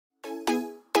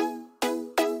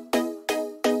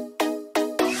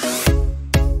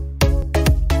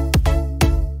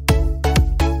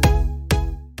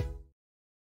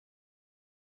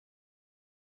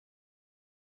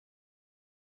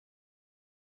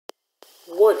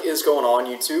What is going on,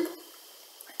 YouTube?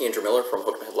 Andrew Miller from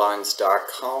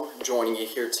HookedUpHeadlines.com joining you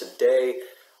here today.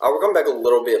 We're coming back a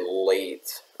little bit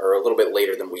late, or a little bit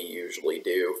later than we usually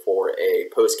do, for a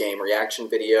post-game reaction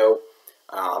video.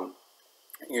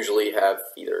 Usually have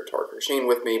either Tark or Shane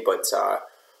with me, but I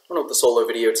don't know the solo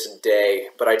video today.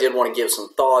 But I did want to give some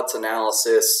thoughts,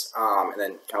 analysis, and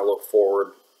then kind of look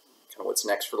forward, kind of what's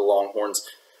next for the Longhorns.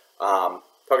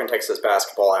 Talking Texas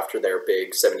basketball after their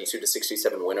big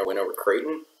 72-67 win over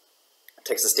Creighton.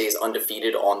 Texas stays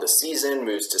undefeated on the season,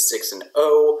 moves to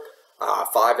 6-0,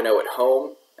 5-0 at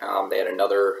home. They had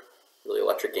another really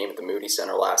electric game at the Moody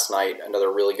Center last night, another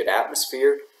really good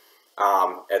atmosphere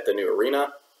at the new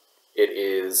arena. It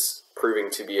is proving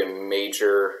to be a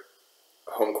major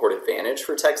home court advantage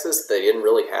for Texas that they didn't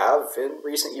really have in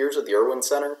recent years at the Moody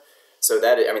Center. So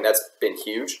that's been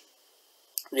huge.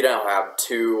 You now have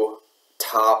two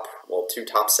top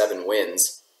 7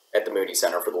 wins at the Moody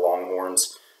Center for the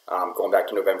Longhorns, going back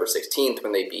to November 16th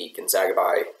when they beat Gonzaga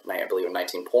by, I believe,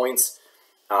 19 points,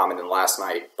 and then last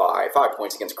night by 5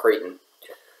 points against Creighton.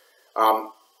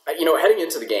 Heading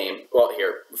into the game,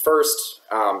 first,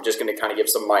 just going to kind of give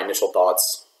some of my initial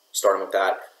thoughts, starting with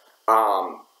that.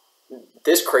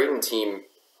 This Creighton team,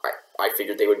 I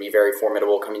figured they would be very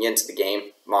formidable coming into the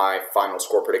game. My final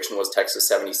score prediction was Texas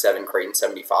 77, Creighton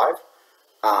 75.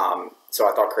 So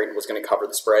I thought Creighton was going to cover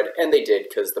the spread, and they did,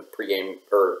 because the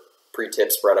pre-tip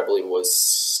spread, I believe,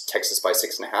 was Texas by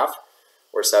 6.5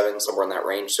 or 7, somewhere in that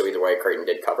range. So either way, Creighton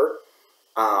did cover.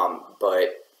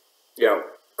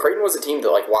 Creighton was a team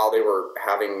that, while they were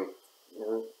having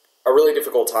a really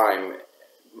difficult time,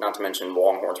 not to mention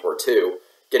Longhorns were too,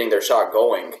 getting their shot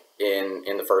going in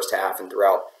the first half and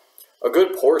throughout a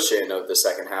good portion of the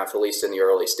second half, at least in the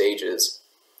early stages,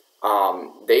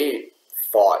 they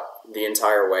fought the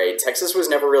entire way. Texas was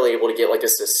never really able to get a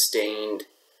sustained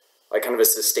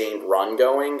run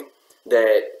going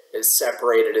that is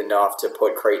separated enough to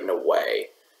put Creighton away,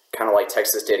 kind of like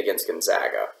Texas did against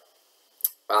Gonzaga,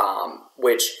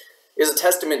 which is a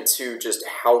testament to just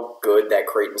how good that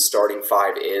Creighton starting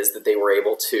five is, that they were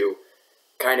able to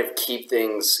kind of keep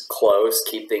things close,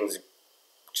 keep things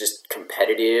just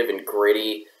competitive and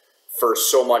gritty for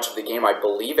so much of the game. I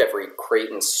believe every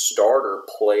Creighton starter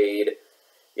played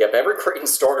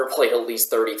at least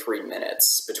 33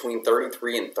 minutes, between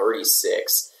 33 and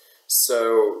 36.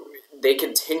 So they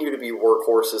continue to be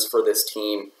workhorses for this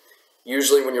team.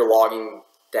 Usually when you're logging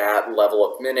that level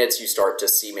of minutes, you start to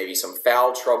see maybe some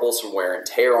foul trouble, some wear and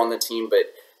tear on the team,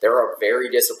 but they're a very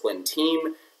disciplined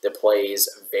team that plays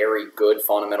very good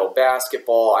fundamental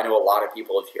basketball. I know a lot of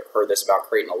people have heard this about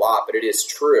Creighton a lot, but it is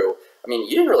true. I mean,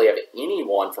 you didn't really have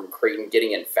anyone from Creighton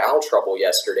getting in foul trouble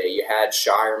yesterday. You had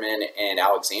Shireman and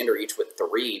Alexander each with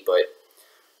 3, but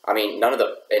I mean, none of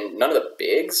the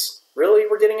bigs really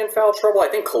were getting in foul trouble. I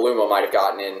think Kaluma might have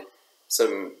gotten in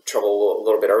some trouble a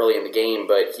little bit early in the game,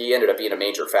 but he ended up being a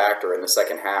major factor in the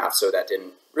second half, so that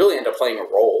didn't really end up playing a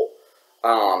role.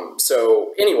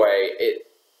 So anyway,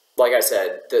 like I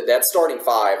said, that starting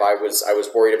five, I was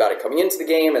worried about it coming into the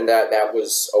game, and that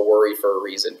was a worry for a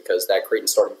reason, because that Creighton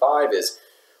starting five is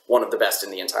one of the best in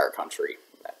the entire country.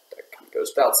 That kind of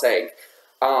goes without saying.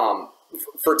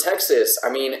 For Texas, I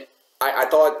mean, I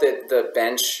thought that the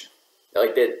bench,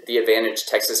 the advantage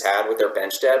Texas had with their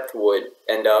bench depth would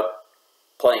end up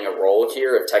playing a role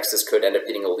here if Texas could end up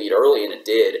getting a lead early, and it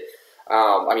did.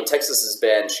 I mean, Texas's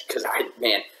bench,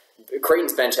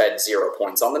 Creighton's bench had 0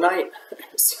 points on the night,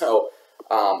 so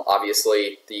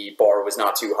obviously the bar was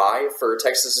not too high for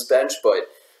Texas's bench, but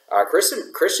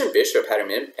Christian Bishop had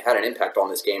an impact on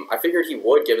this game. I figured he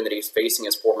would, given that he's facing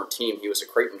his former team. He was a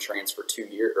Creighton transfer 2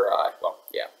 years, a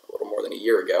little more than a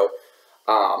year ago.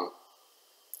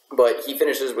 But he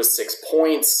finishes with 6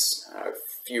 points,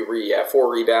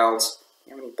 4 rebounds.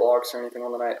 Do you have any blocks or anything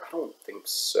on the night? I don't think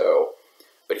so.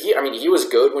 But he was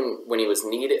good when he was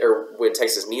needed, or when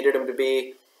Texas needed him to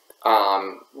be.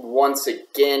 Once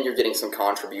again, you're getting some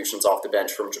contributions off the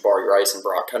bench from Jabari Rice and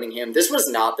Brock Cunningham. This was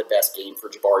not the best game for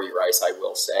Jabari Rice, I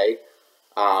will say.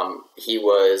 He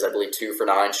was, I believe, 2 for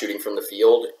 9 shooting from the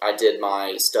field. I did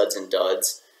my studs and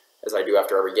duds, as I do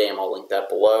after every game. I'll link that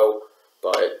below.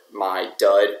 But my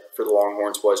dud for the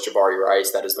Longhorns was Jabari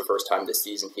Rice. That is the first time this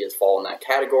season he has fallen in that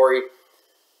category.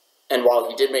 And while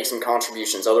he did make some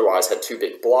contributions otherwise, had 2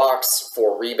 big blocks,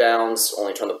 4 rebounds,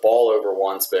 only turned the ball over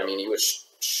once, but I mean, he was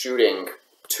shooting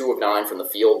 2 of 9 from the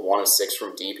field, 1 of 6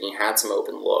 from deep, and he had some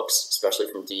open looks, especially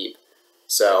from deep.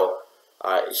 So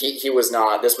this was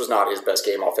not his best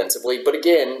game offensively, but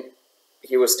again,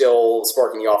 he was still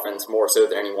sparking the offense more so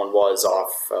than anyone was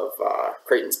off of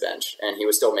Creighton's bench, and he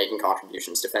was still making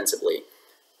contributions defensively.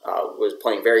 Was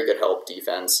playing very good help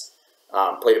defense.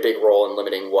 played a big role in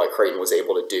limiting what Creighton was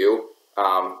able to do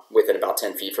within about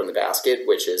 10 feet from the basket,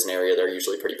 which is an area they're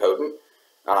usually pretty potent.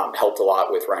 Helped a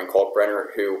lot with Ryan Kalkbrenner,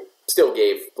 who still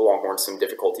gave the Longhorns some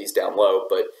difficulties down low,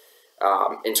 but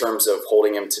in terms of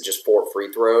holding him to just 4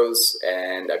 free throws,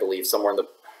 and I believe somewhere in the,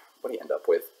 what do you end up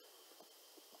with?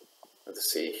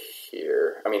 Let's see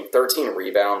here. I mean, 13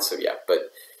 rebounds, so yeah,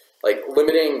 but like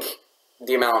limiting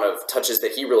the amount of touches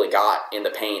that he really got in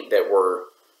the paint that were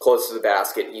close to the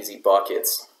basket, easy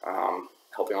buckets,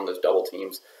 helping on those double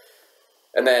teams.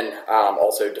 And then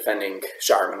also defending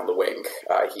Shireman on the wing.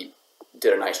 He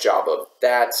did a nice job of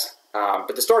that.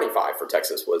 But the starting five for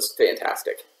Texas was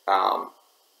fantastic.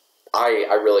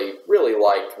 I really, really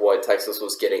liked what Texas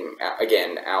was getting,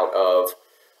 again, out of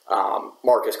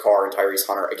Marcus Carr and Tyrese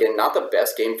Hunter. Again, not the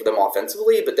best game for them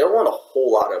offensively, but there weren't a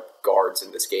whole lot of guards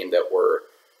in this game that were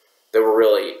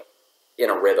really in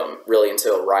a rhythm, really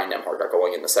until Ryan Nembhard got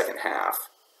going in the second half.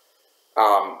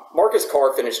 Marcus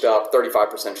Carr finished up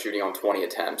 35% shooting on 20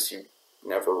 attempts. You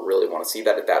never really want to see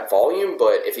that at that volume,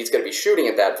 but if he's going to be shooting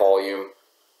at that volume,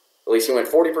 at least he went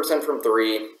 40% from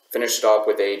 3, finished up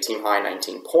with a team-high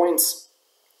 19 points.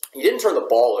 He didn't turn the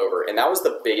ball over, and that was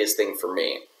the biggest thing for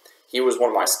me. He was one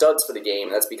of my studs for the game,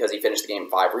 and that's because he finished the game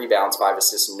 5 rebounds, 5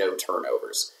 assists, no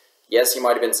turnovers. Yes, he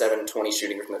might have been 7-20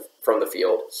 shooting from the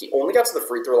field. He only got to the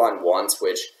free throw line once,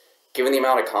 which, given the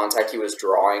amount of contact he was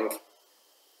drawing,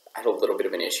 I had a little bit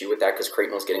of an issue with that because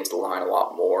Creighton was getting to the line a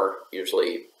lot more.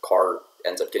 Usually, Carr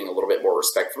ends up getting a little bit more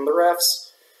respect from the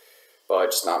refs,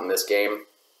 but just not in this game.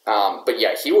 But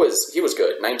yeah, he was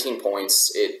good. 19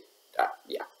 points.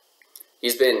 Yeah,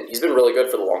 he's been really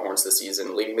good for the Longhorns this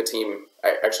season, leading the team.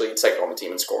 Actually, second on the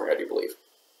team in scoring, I do believe.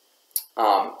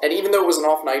 And even though it was an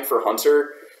off night for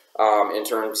Hunter, in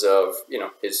terms of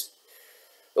his,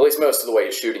 at least most of the way,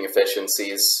 his shooting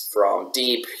efficiencies from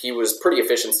deep, he was pretty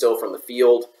efficient still from the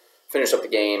field. Finished up the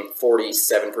game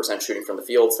 47% shooting from the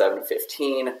field, 7 of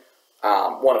 15.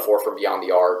 1 of 4 from beyond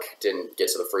the arc. Didn't get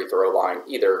to the free throw line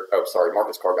either. Oh, sorry,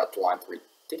 Marcus Carr got to the line 3.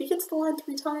 Did he get to the line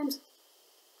 3 times?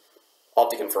 I'll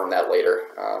have to confirm that later.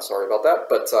 Sorry about that.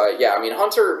 But yeah, I mean,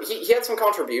 Hunter, he had some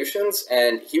contributions,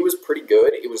 and he was pretty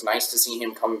good. It was nice to see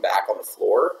him coming back on the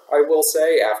floor, I will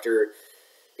say, after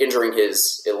injuring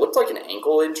his, it looked like an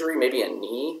ankle injury, maybe a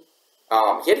knee.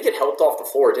 He had to get helped off the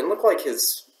floor. It didn't look like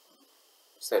his,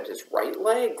 was that his right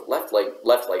leg? Left leg,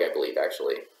 I believe,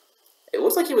 actually. It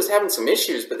looks like he was having some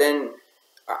issues, but then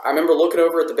I remember looking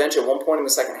over at the bench at one point in the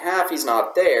second half. He's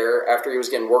not there after he was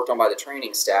getting worked on by the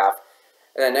training staff.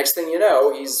 And then next thing you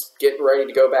know, he's getting ready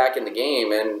to go back in the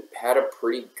game and had a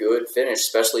pretty good finish,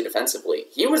 especially defensively.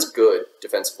 He was good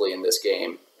defensively in this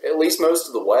game, at least most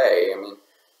of the way. I mean,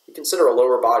 you consider a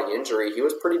lower body injury. He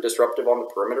was pretty disruptive on the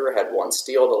perimeter, had 1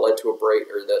 steal that led to a break,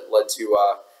 or that led to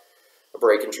a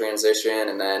break in transition,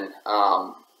 and then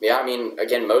yeah, I mean,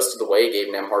 again, most of the way gave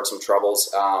Nembhard some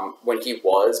troubles. When he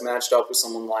was matched up with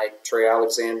someone like Trey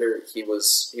Alexander, he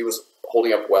was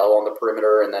holding up well on the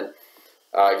perimeter. And then,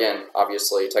 again,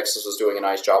 obviously, Texas was doing a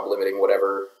nice job limiting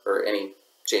whatever or any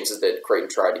chances that Creighton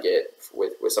tried to get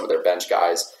with some of their bench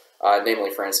guys, namely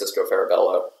Francisco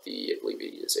Farabello. I believe he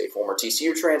is a former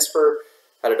TCU transfer,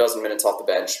 had a dozen minutes off the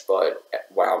bench, but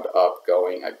wound up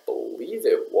going, I believe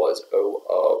it was 0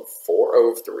 of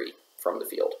 3 from the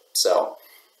field. So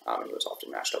he was often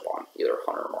matched up on either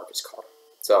Hunter or Marcus Carr.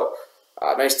 So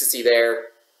nice to see there.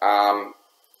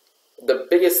 The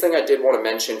biggest thing I did want to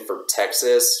mention for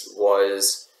Texas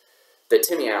was that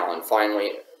Timmy Allen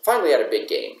finally had a big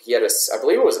game. He had I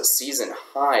believe it was a season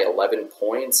high 11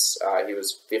 points. He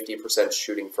was 50%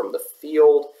 shooting from the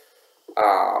field.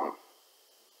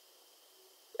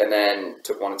 And then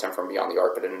took 1 attempt from beyond the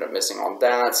arc, but ended up missing on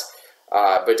that.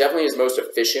 But definitely his most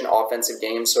efficient offensive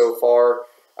game so far.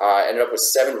 Ended up with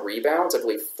 7 rebounds, I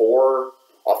believe 4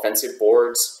 offensive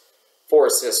boards, 4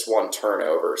 assists, 1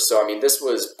 turnover. So, I mean, this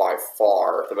was by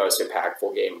far the most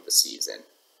impactful game of the season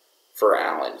for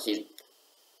Allen. He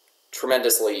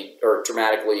dramatically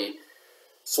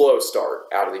slow start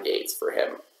out of the gates for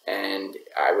him. And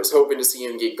I was hoping to see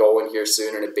him get going here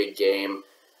soon in a big game.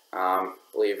 I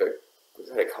believe was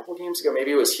it a couple games ago?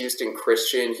 Maybe it was Houston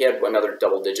Christian. He had another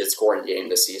double-digit scoring game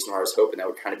this season where I was hoping that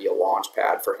would kind of be a launch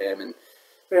pad for him. And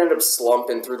we ended up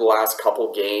slumping through the last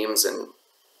couple games. And,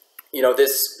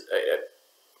 this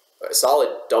a solid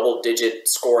double-digit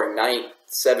scoring night,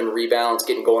 7 rebounds,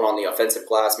 getting going on the offensive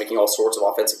glass, making all sorts of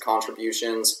offensive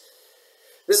contributions.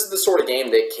 This is the sort of game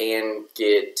that can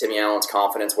get Timmy Allen's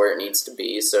confidence where it needs to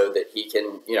be so that he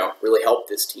can, really help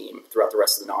this team throughout the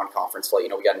rest of the non-conference play.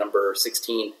 We got number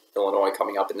 16, Illinois,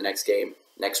 coming up in the next game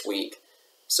next week.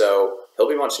 So he'll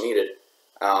be much needed.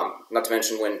 Not to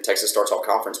mention when Texas starts off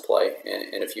conference play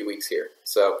in a few weeks here.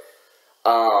 So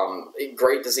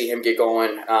great to see him get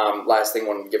going. Last thing, I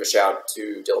wanted to give a shout out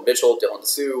to Dylan Mitchell, Dylan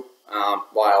DeSue.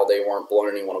 While they weren't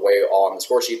blowing anyone away on the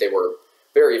score sheet, they were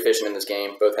very efficient in this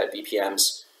game. Both had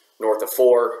BPMs north of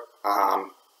 4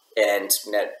 and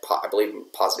I believe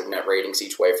positive net ratings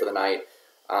each way for the night.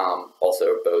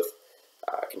 Also both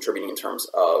contributing in terms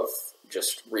of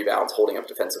just rebounds, holding up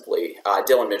defensively.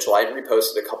 Dylan Mitchell, I had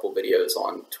reposted a couple videos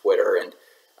on Twitter, and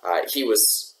he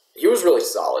was really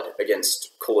solid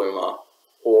against Kaluma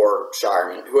or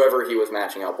Shireman, whoever he was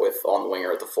matching up with on the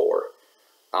winger at the 4.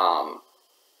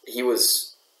 He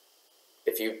was,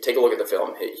 if you take a look at the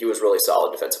film, he was really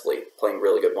solid defensively, playing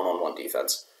really good one-on-one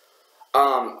defense.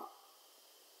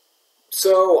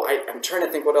 So I'm trying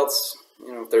to think what else,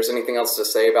 if there's anything else to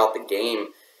say about the game.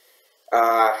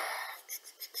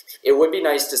 It would be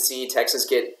nice to see Texas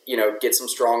get some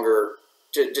stronger,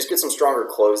 just get some stronger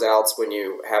closeouts when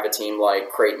you have a team like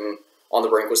Creighton on the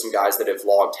brink with some guys that have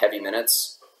logged heavy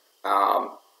minutes.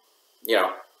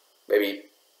 Maybe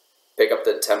pick up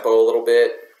the tempo a little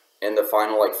bit in the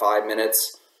final 5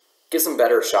 minutes, get some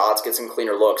better shots, get some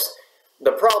cleaner looks.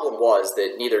 The problem was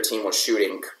that neither team was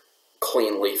shooting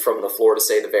cleanly from the floor, to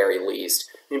say the very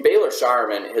least. I mean, Baylor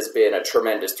Shireman has been a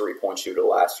tremendous three-point shooter the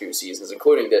last few seasons,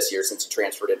 including this year since he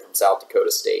transferred in from South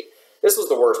Dakota State. This was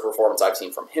the worst performance I've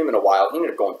seen from him in a while. He ended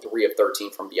up going 3 of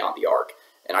 13 from beyond the arc,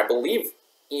 and I believe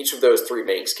each of those 3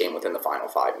 makes came within the final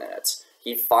 5 minutes.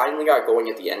 He finally got going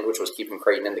at the end, which was keeping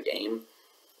Creighton in the game,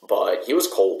 but he was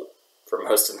cold for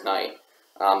most of the night.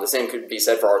 The same could be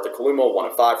said for Arthur Kaluma, 1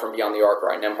 of 5 from beyond the arc.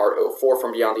 Ryan Nembhard, 0 of 4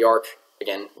 from beyond the arc.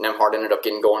 Again, Nembhard ended up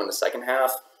getting going in the second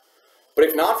half. But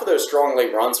if not for those strong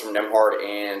late runs from Nembhard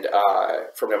and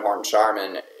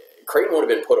Shireman, Creighton would have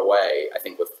been put away, I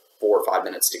think, with 4 or 5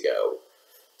 minutes to go.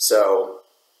 So,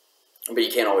 but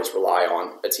you can't always rely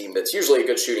on a team that's usually a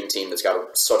good shooting team that's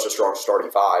got such a strong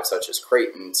starting 5, such as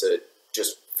Creighton, to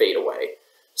just fade away.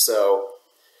 So,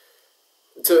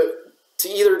 to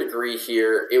either degree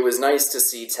here, it was nice to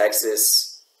see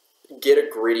Texas get a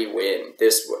gritty win.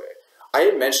 I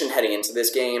had mentioned heading into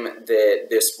this game that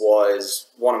this was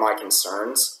one of my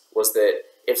concerns, was that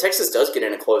if Texas does get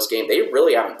in a close game, they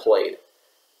really haven't played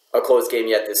a close game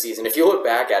yet this season. If you look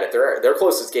back at it, their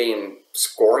closest game,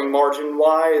 scoring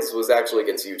margin-wise, was actually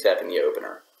against UTEP in the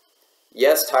opener.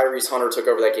 Yes, Tyrese Hunter took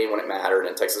over that game when it mattered,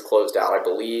 and Texas closed out. I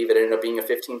believe it ended up being a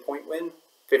 15-point win,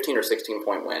 15 or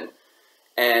 16-point win.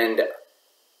 And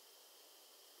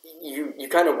you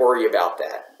kind of worry about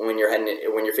that when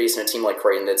you're facing a team like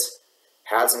Creighton that's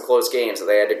had some close games that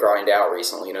they had to grind out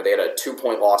recently. They had a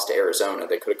 2-point loss to Arizona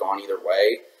that could have gone either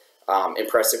way.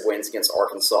 Impressive wins against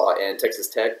Arkansas and Texas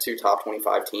Tech, 2 top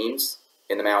 25 teams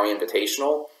in the Maui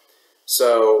Invitational.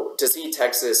 So to see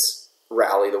Texas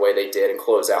rally the way they did and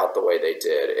close out the way they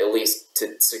did, at least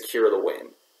to secure the win,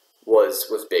 was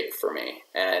big for me.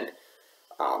 And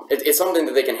it's something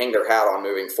that they can hang their hat on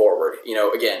moving forward.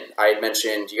 Again, I had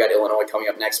mentioned you got Illinois coming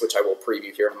up next, which I will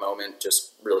preview here in a moment,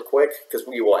 just really quick, because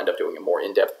we will end up doing a more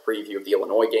in-depth preview of the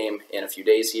Illinois game in a few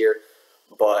days here.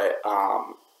 But,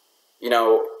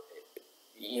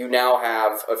 you now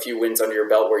have a few wins under your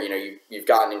belt where, you've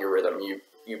gotten in your rhythm.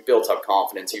 You've built up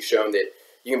confidence. You've shown that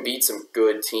you can beat some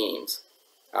good teams.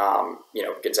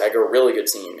 Gonzaga, a really good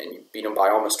team, and you beat them by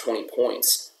almost 20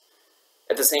 points.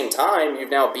 At the same time, you've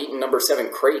now beaten number 7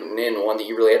 Creighton in one that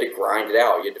you really had to grind it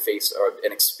out. You had to face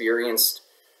an experienced,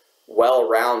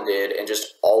 well-rounded, and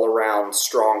just all-around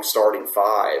strong starting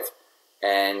 5,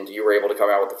 and you were able to come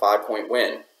out with a 5-point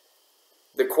win.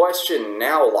 The question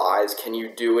now lies, can you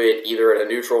do it either at a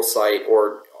neutral site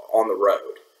or on the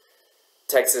road?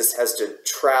 Texas has to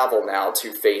travel now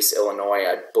to face Illinois.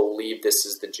 I believe this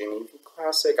is the Jimmy V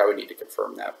Classic. I would need to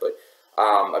confirm that, but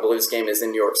I believe this game is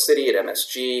in New York City at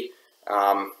MSG.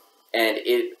 And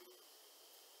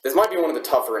this might be one of the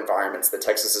tougher environments that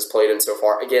Texas has played in so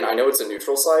far. Again, I know it's a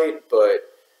neutral site, but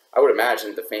I would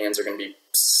imagine the fans are going to be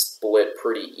split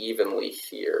pretty evenly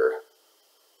here.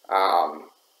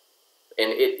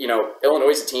 And Illinois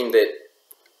is a team that,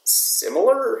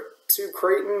 similar to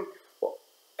Creighton,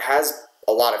 has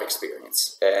a lot of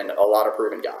experience and a lot of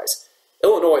proven guys.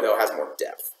 Illinois, though, has more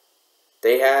depth.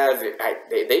 They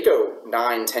go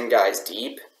 9, 10 guys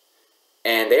deep.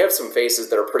 And they have some faces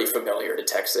that are pretty familiar to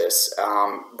Texas.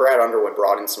 Brad Underwood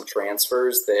brought in some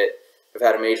transfers that have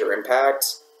had a major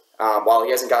impact. While he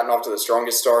hasn't gotten off to the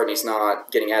strongest start and he's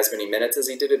not getting as many minutes as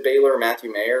he did at Baylor,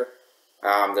 Matthew Mayer,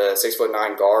 the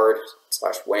 6'9" guard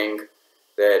 / wing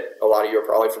that a lot of you are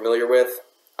probably familiar with,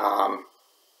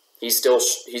 he's still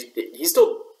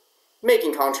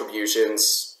making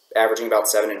contributions, averaging about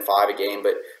 7 and 5 a game.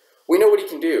 But we know what he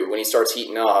can do when he starts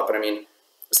heating up. And I mean,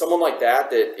 someone like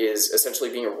that is essentially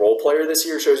being a role player this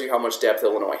year shows you how much depth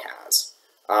Illinois has.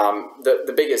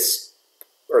 The biggest,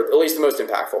 or at least the most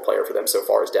impactful player for them so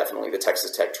far is definitely the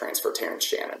Texas Tech transfer, Terrence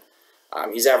Shannon.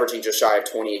 He's averaging just shy of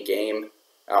 20 a game,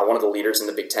 one of the leaders in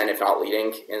the Big Ten, if not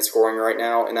leading in scoring right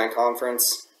now in that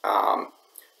conference.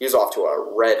 He's off to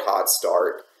a red-hot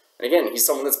start. And again, he's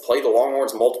someone that's played the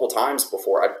Longhorns multiple times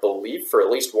before, I believe for at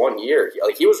least 1 year.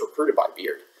 He was recruited by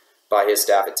Beard, by his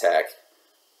staff at Tech.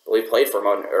 I believe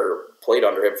played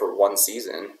under him for 1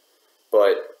 season.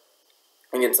 But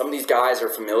again, some of these guys are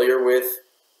familiar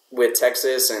with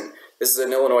Texas, and this is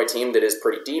an Illinois team that is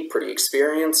pretty deep, pretty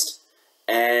experienced.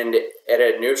 And at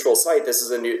a neutral site, this is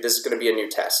going to be a new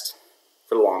test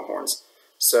for the Longhorns.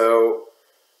 So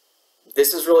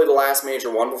this is really the last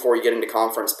major one before you get into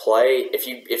conference play. If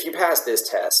you pass this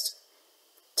test,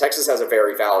 Texas has a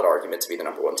very valid argument to be the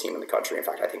 #1 team in the country. In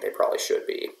fact, I think they probably should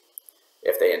be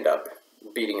if they end up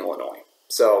beating Illinois.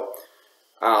 So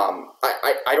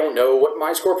I don't know what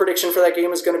my score prediction for that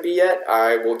game is going to be yet.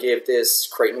 I will give this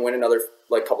Creighton win another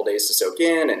couple days to soak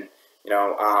in, and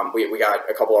we got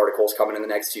a couple articles coming in the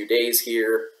next few days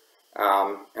here,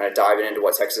 kind of diving into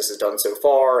what Texas has done so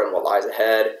far and what lies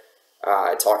ahead.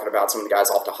 Talking about some of the guys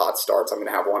off to hot starts. I'm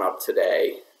going to have one up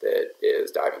today that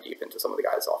is diving deep into some of the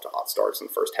guys off to hot starts in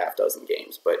the first half dozen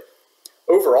games. But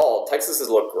overall, Texas has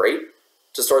looked great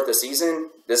to start the season.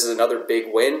 This is another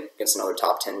big win against another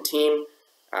top 10 team.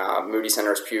 Moody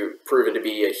Center has proven to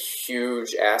be a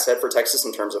huge asset for Texas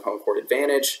in terms of home court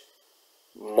advantage.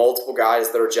 Multiple guys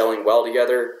that are gelling well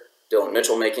together. Dylan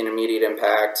Mitchell making an immediate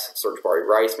impact. Serge Barry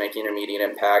Rice making an immediate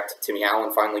impact. Timmy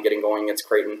Allen finally getting going against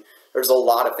Creighton. There's a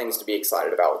lot of things to be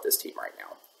excited about with this team right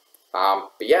now.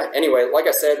 But yeah, anyway, like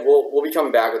I said, we'll be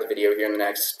coming back with a video here in the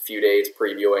next few days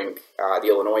previewing the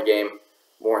Illinois game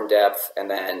more in depth and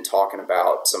then talking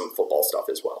about some football stuff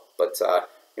as well. But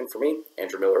for me,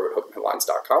 Andrew Miller with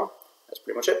Hook'emHeadlines.com. That's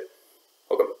pretty much it.